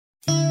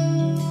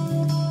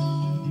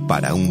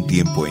Para un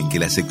tiempo en que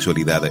la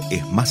sexualidad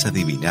es más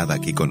adivinada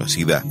que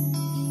conocida,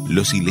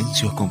 los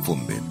silencios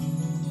confunden.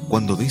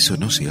 Cuando de eso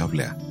no se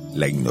habla,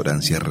 la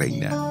ignorancia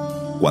reina.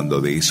 Cuando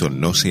de eso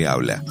no se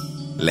habla,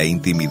 la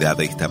intimidad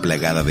está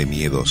plagada de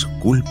miedos,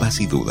 culpas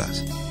y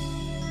dudas.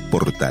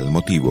 Por tal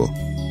motivo,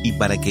 y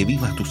para que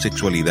vivas tu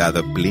sexualidad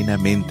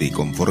plenamente y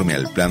conforme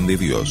al plan de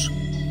Dios,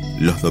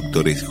 los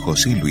doctores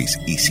José Luis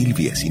y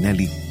Silvia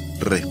Sinali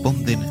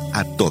responden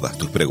a todas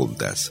tus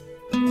preguntas.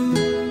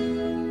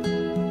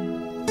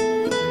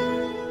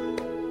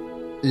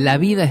 La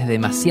vida es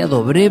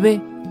demasiado breve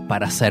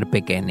para ser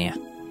pequeña.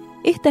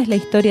 Esta es la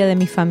historia de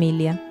mi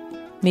familia.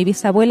 Mi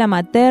bisabuela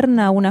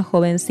materna, una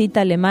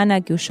jovencita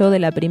alemana que huyó de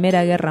la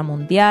Primera Guerra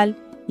Mundial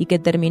y que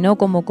terminó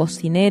como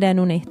cocinera en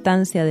una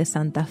estancia de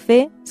Santa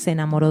Fe, se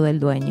enamoró del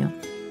dueño.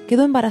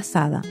 Quedó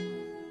embarazada.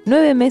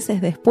 9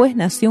 meses después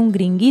nació un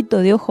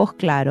gringuito de ojos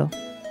claros,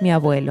 mi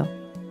abuelo.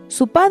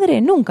 Su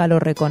padre nunca lo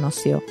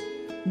reconoció.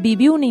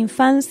 Vivió una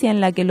infancia en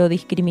la que lo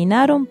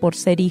discriminaron por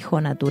ser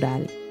hijo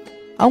natural.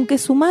 Aunque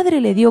su madre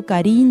le dio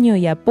cariño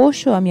y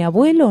apoyo, a mi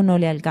abuelo no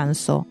le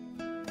alcanzó.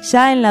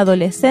 Ya en la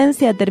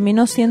adolescencia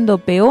terminó siendo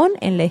peón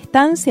en la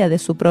estancia de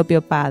su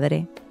propio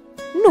padre.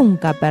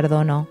 Nunca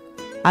perdonó.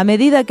 A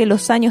medida que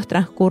los años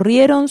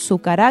transcurrieron, su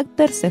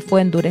carácter se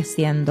fue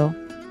endureciendo.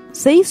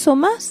 Se hizo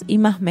más y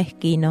más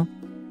mezquino.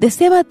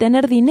 Deseaba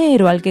tener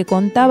dinero al que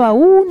contaba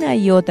una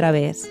y otra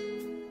vez.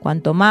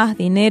 Cuanto más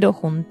dinero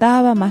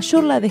juntaba,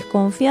 mayor la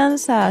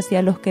desconfianza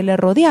hacia los que le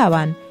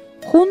rodeaban,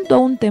 junto a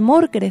un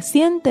temor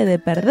creciente de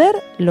perder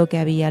lo que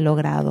había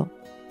logrado.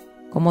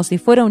 Como si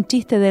fuera un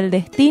chiste del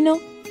destino,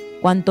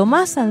 cuanto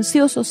más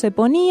ansioso se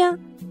ponía,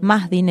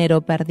 más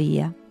dinero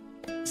perdía.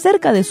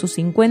 Cerca de sus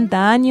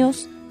 50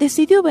 años,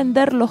 decidió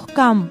vender los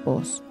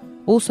campos.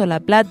 Puso la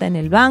plata en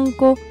el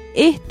banco,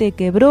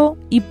 quebró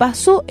y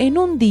pasó en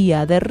un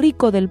día de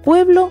rico del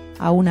pueblo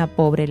a una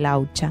pobre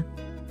laucha.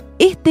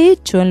 Este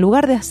hecho, en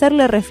lugar de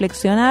hacerle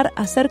reflexionar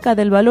acerca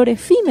del valor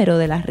efímero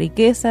de las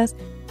riquezas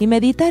y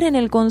meditar en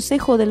el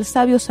consejo del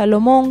sabio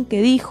Salomón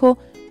que dijo: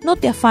 no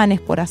te afanes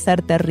por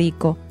hacerte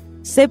rico,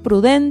 sé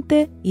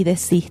prudente y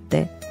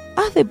desiste.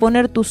 ¿Has de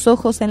poner tus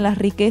ojos en las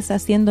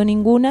riquezas siendo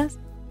ningunas?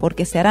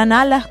 Porque se harán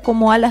alas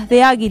como alas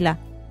de águila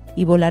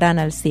y volarán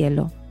al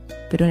cielo.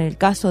 Pero en el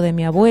caso de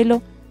mi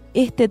abuelo,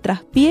 este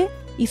traspié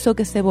hizo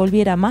que se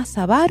volviera más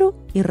avaro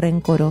y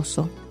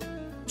rencoroso.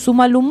 Su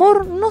mal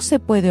humor no se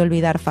puede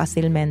olvidar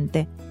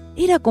fácilmente.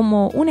 Era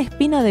como una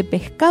espina de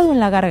pescado en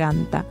la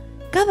garganta.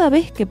 Cada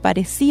vez que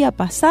parecía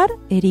pasar,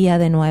 hería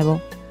de nuevo.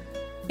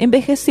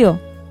 Envejeció,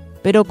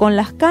 pero con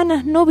las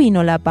canas no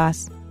vino la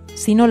paz,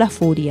 sino la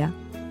furia.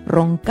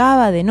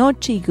 Roncaba de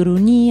noche y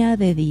gruñía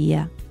de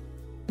día.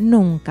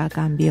 Nunca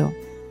cambió.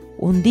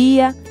 Un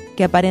día,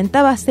 que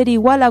aparentaba ser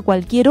igual a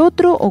cualquier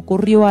otro,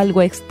 ocurrió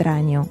algo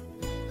extraño.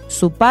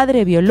 Su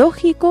padre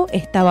biológico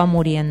estaba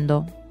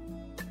muriendo.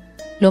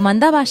 Lo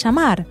mandaba a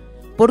llamar,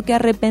 porque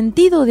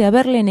arrepentido de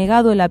haberle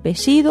negado el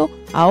apellido,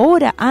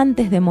 ahora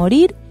antes de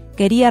morir,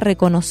 quería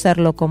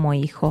reconocerlo como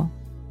hijo.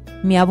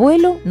 Mi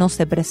abuelo no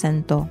se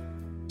presentó.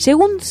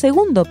 Llegó un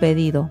segundo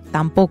pedido,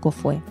 tampoco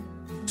fue.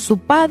 Su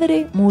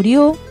padre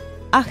murió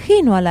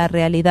ajeno a la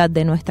realidad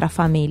de nuestra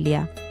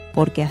familia,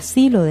 porque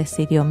así lo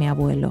decidió mi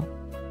abuelo.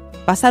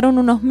 Pasaron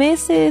unos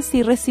meses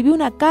y recibió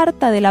una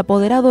carta del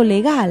apoderado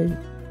legal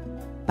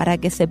para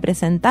que se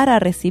presentara a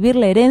recibir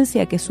la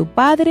herencia que su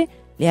padre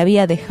le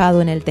había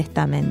dejado en el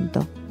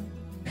testamento.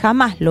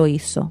 Jamás lo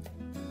hizo.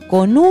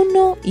 Con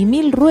 1 y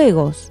 1000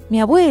 ruegos,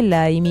 mi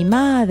abuela y mi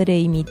madre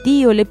y mi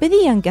tío le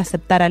pedían que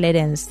aceptara la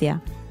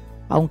herencia.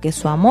 Aunque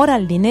su amor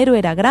al dinero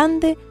era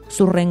grande,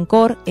 su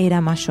rencor era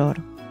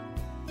mayor.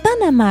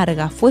 Tan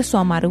amarga fue su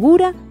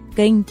amargura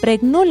que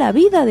impregnó la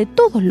vida de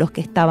todos los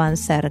que estaban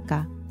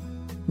cerca.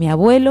 Mi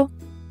abuelo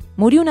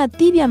murió una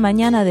tibia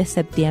mañana de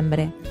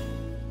septiembre,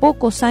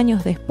 pocos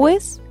años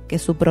después que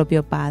su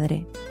propio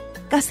padre.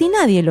 Casi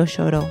nadie lo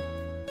lloró.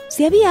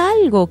 Si había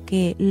algo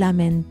que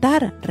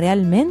lamentar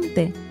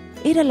realmente,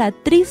 era la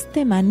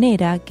triste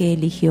manera que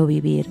eligió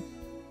vivir.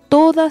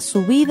 Toda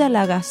su vida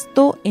la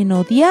gastó en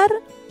odiar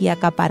y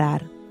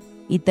acaparar,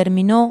 y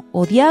terminó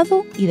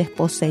odiado y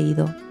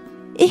desposeído.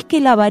 ¿Es que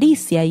la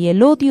avaricia y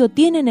el odio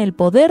tienen el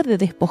poder de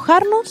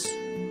despojarnos?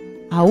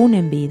 Aún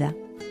en vida.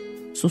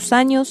 Sus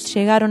años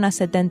llegaron a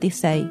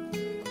 76,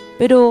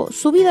 pero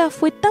su vida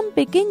fue tan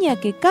pequeña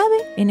que cabe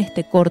en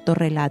este corto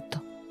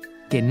relato.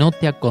 Que no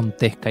te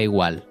acontezca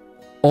igual.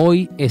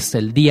 Hoy es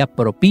el día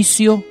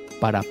propicio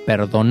para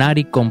perdonar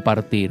y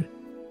compartir,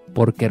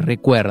 porque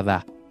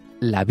recuerda,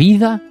 la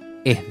vida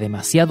es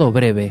demasiado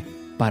breve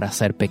para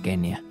ser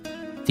pequeña.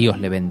 Dios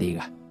le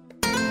bendiga.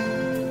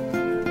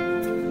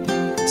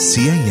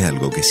 Si hay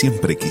algo que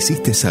siempre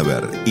quisiste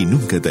saber y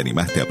nunca te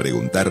animaste a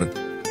preguntar,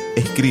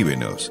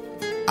 escríbenos.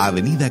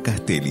 Avenida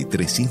Castelli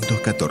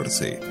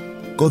 314,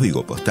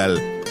 Código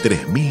Postal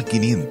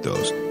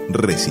 3500,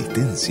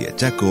 Resistencia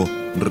Chaco,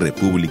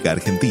 República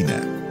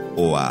Argentina,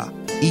 o a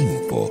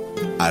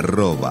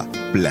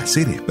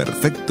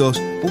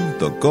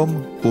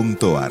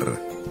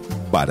info@placeresperfectos.com.ar.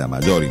 Para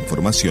mayor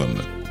información,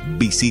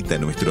 visita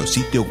nuestro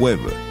sitio web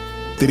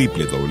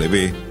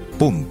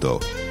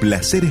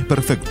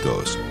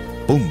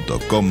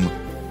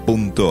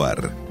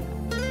www.placeresperfectos.com.ar